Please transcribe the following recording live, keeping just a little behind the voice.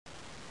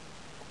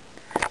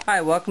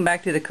Hi, welcome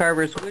back to the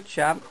Carver's Wood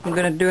Shop. I'm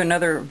going to do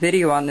another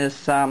video on this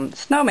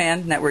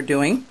snowman that we're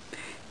doing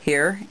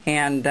here,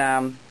 and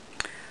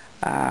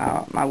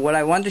what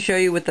I wanted to show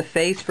you with the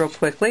face real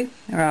quickly.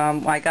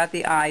 I got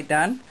the eye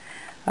done,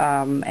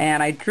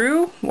 and I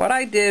drew, what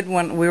I did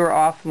when we were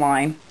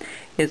offline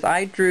is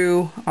I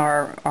drew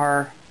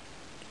our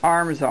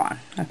arms on.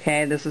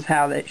 Okay, this is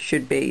how that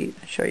should be.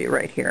 I'll show you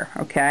right here.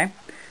 Okay,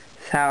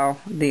 this is how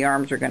the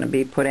arms are going to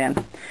be put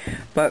in.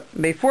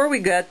 But before we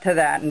get to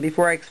that, and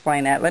before I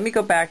explain that, let me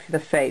go back to the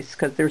face,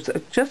 because there's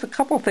just a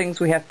couple things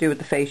we have to do with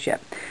the face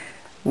yet.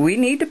 We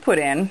need to put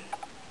in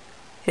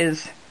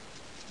his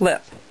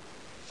lip,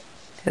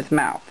 his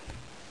mouth,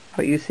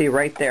 what you see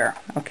right there.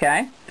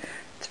 Okay,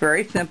 it's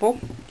very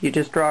simple. You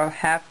just draw a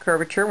half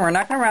curvature. We're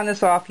not going to round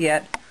this off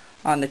yet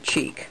on the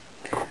cheek.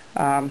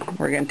 We're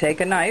going to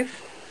take a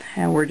knife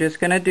and we're just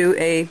going to do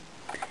a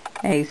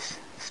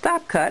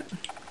stop cut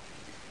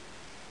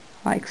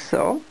like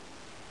so.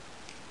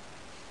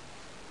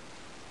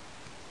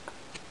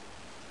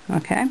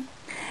 Okay,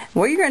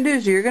 what you're going to do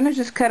is you're going to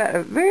just cut out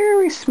a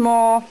very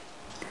small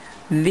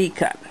V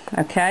cut.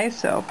 Okay,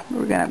 so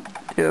we're going to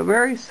do a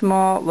very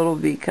small little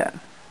V cut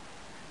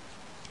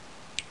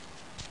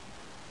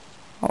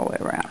all the way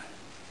around.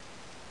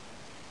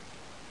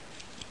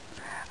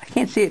 I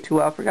can't see it too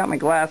well. I forgot my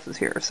glasses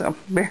here, so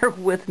bear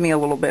with me a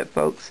little bit,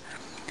 folks.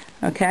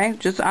 Okay,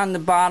 just on the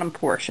bottom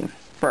portion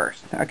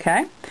first.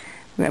 Okay,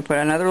 we're going to put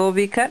another little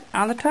V cut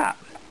on the top.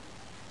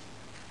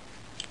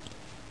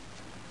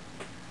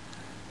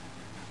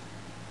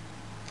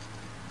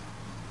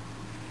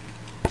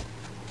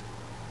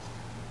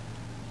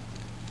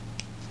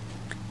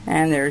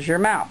 And there's your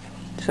mouth.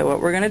 So what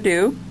we're going to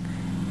do,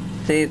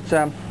 see, it's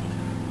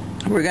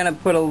we're going to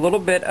put a little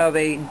bit of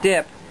a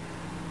dip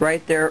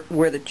right there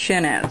where the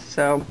chin is.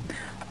 So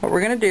what we're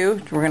going to do,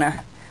 we're going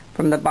to,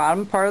 from the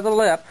bottom part of the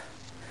lip,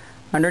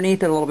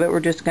 underneath it a little bit, we're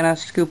just going to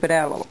scoop it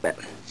out a little bit,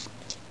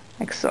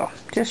 like so.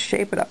 Just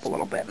shape it up a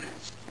little bit.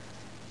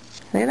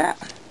 See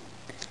that?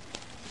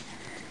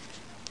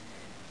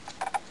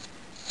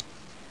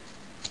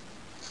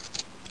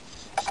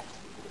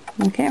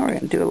 Okay, we're going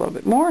to do a little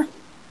bit more.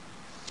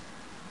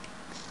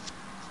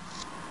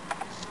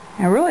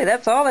 And really,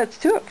 that's all that's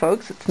to it,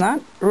 folks. It's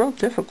not real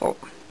difficult.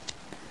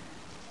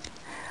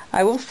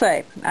 I will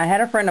say, I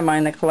had a friend of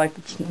mine that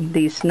collected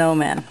these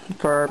snowmen.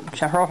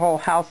 Her whole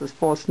house is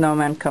full of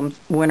snowmen come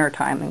winter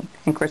time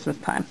and Christmas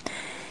time.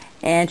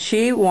 And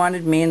she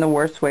wanted me in the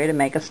worst way to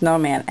make a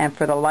snowman. And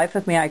for the life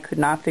of me, I could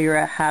not figure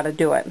out how to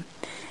do it.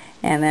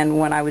 And then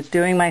when I was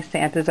doing my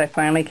Santas, I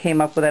finally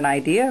came up with an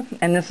idea.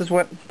 And this is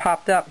what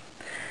popped up.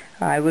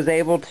 I was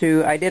able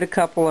to, I did a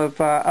couple of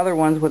other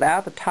ones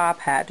without the top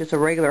hat, just a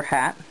regular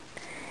hat.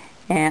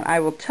 And I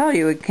will tell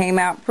you, it came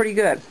out pretty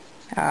good.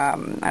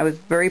 I was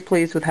very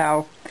pleased with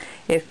how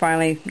it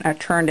finally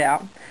turned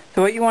out.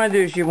 So what you want to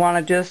do is you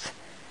want to just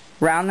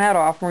round that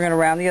off. We're going to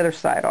round the other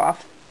side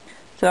off.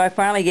 So I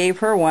finally gave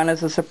her one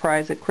as a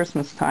surprise at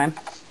Christmas time.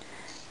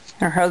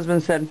 Her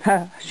husband said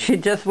she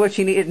just what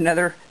she needed,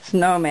 another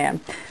snowman.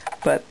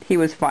 But he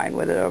was fine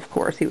with it, of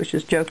course. He was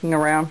just joking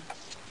around.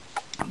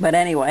 But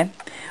anyway,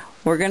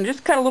 we're going to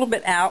just cut a little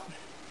bit out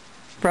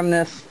from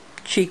this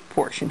cheek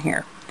portion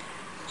here.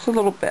 Just a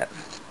little bit.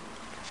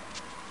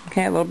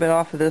 Okay, a little bit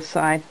off of this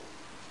side.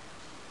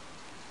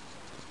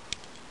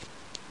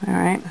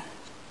 Alright.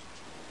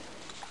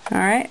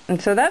 Alright,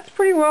 and so that's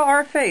pretty well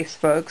our face,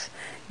 folks.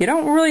 You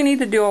don't really need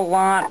to do a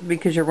lot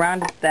because you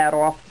rounded that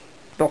off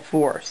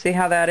before. See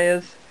how that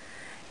is?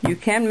 You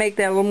can make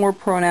that a little more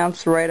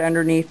pronounced right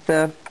underneath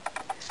the,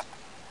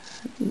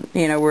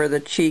 you know, where the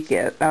cheek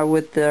is,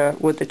 with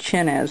the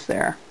chin is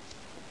there.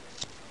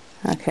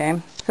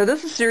 Okay, so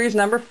this is series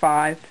number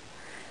 5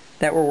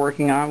 that we're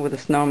working on with a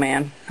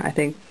snowman. I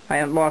think I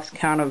have lost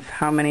count of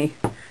how many.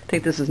 I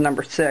think this is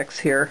number 6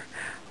 here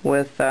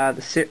with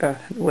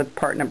with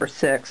part number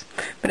 6.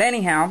 But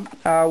anyhow,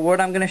 what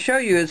I'm going to show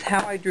you is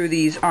how I drew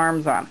these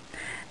arms on.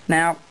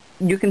 Now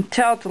you can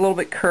tell it's a little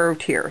bit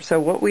curved here. So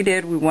what we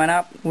did,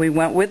 we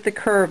went with the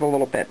curve a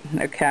little bit.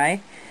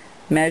 Okay,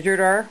 measured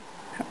our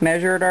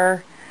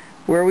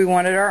where we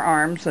wanted our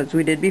arms as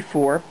we did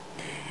before,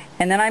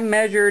 and then I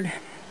measured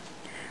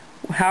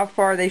how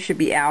far they should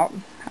be out.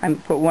 I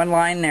put one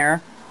line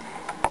there,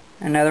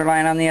 another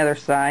line on the other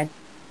side,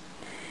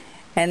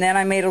 and then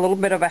I made a little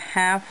bit of a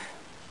half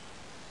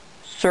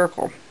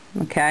circle,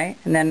 okay,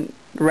 and then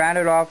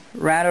rounded off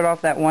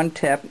that one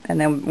tip, and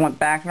then went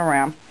back and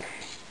around,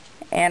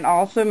 and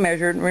also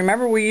measured.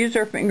 Remember, we use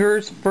our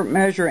fingers for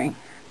measuring,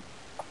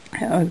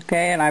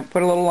 okay, and I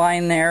put a little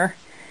line there,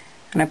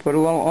 and I put a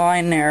little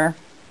line there,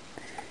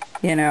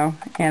 you know,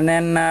 and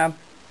then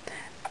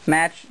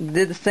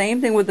did the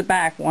same thing with the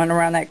back, one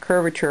around that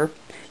curvature.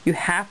 You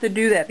have to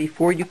do that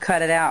before you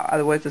cut it out,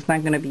 otherwise it's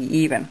not going to be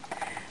even.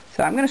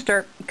 So I'm going to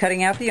start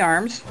cutting out the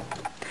arms.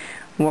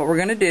 What we're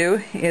going to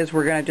do is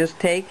we're going to just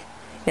take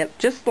it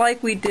just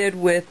like we did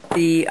with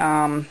the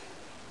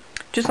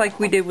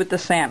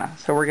Santa.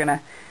 So we're going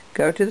to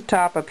go to the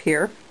top up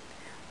here.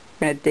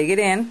 We're going to dig it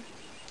in,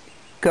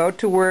 go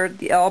to where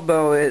the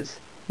elbow is,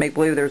 make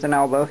believe there's an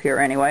elbow here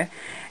anyway.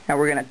 And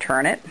we're going to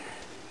turn it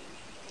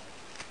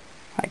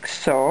like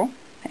so.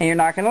 And you're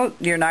not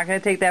going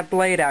to take that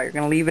blade out. You're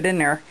going to leave it in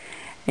there.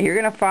 And you're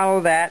going to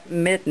follow that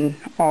mitten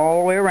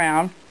all the way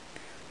around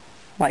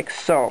like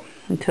so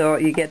until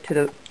you get to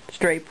the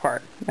straight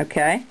part,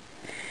 okay?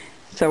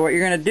 So what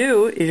you're going to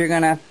do is you're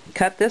going to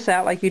cut this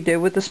out like you did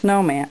with the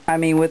snowman,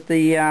 with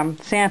the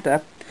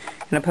Santa.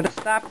 You're going to put a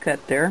stop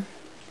cut there,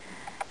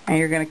 and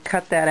you're going to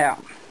cut that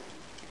out.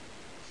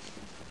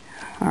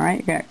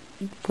 Alright, you're going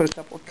to put a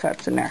couple of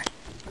cuts in there,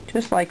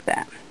 just like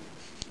that.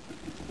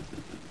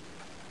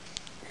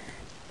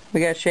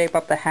 We got to shape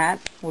up the hat.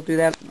 We'll do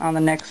that on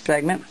the next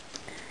segment.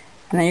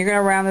 And then you're going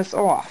to round this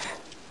off.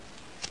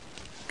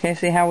 Okay,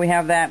 see how we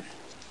have that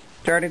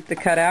started to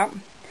cut out?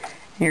 And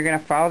you're going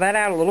to follow that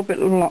out a little bit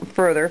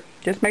further.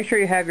 Just make sure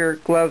you have your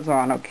gloves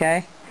on,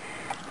 okay?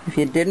 If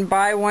you didn't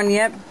buy one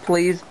yet,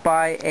 please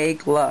buy a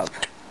glove.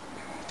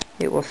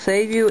 It will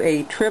save you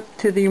a trip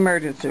to the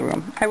emergency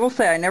room. I will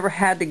say I never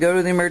had to go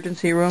to the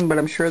emergency room, but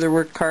I'm sure there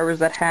were carvers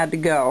that had to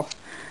go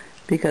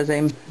because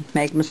they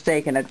make a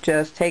mistake, and it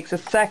just takes a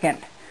second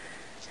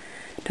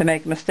to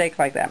make a mistake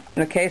like that.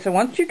 Okay, so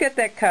once you get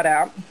that cut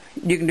out,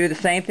 you can do the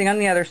same thing on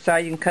the other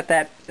side. You can cut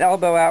that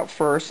elbow out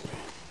first,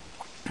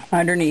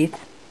 underneath,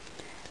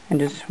 and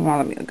just, well,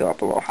 let me go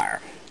up a little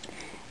higher.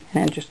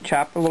 And then just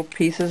chop the little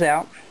pieces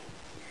out.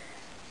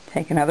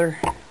 Take another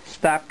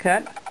stop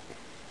cut.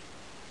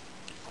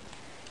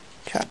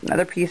 Chop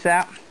another piece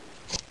out.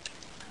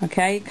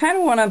 Okay, you kind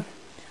of want to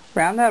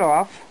round that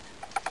off.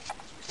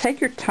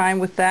 Take your time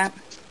with that.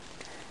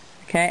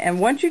 Okay, and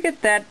once you get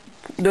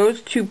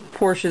those two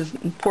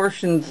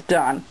portions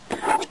done,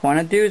 what you want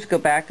to do is go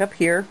back up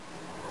here,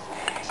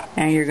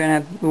 and you're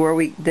going to, where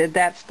we did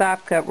that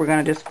stop cut, we're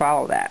going to just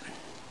follow that.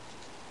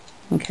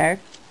 Okay,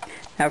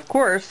 now of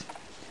course,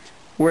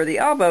 where the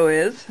elbow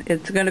is,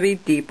 it's going to be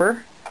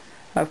deeper,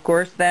 of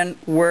course, than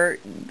where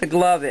the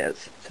glove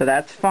is, so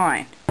that's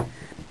fine.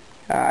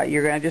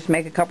 You're going to just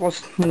make a couple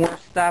of more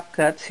stop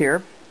cuts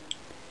here,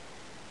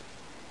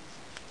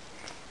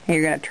 and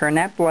you're going to turn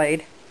that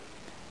blade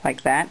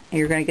like that, and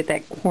you're going to get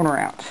that corner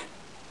out.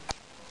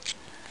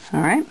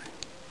 Alright,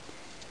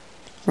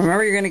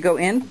 remember you're going to go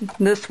in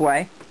this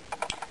way.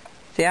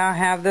 See how I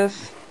have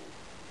this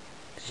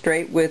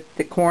straight with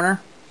the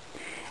corner?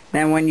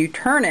 Then when you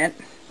turn it,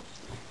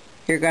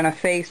 you're going to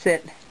face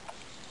it,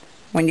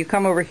 when you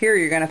come over here,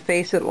 you're going to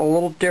face it a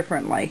little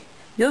differently.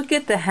 You'll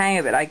get the hang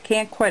of it. I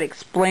can't quite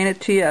explain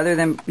it to you other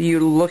than you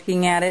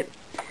looking at it.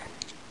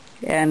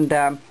 And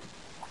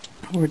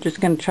we're just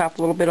going to chop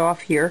a little bit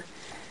off here.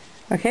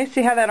 Okay,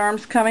 see how that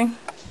arm's coming?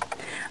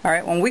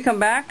 Alright, when we come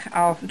back,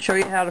 I'll show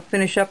you how to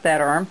finish up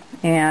that arm,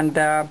 and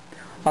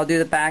I'll do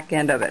the back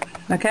end of it.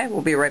 Okay,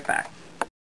 we'll be right back.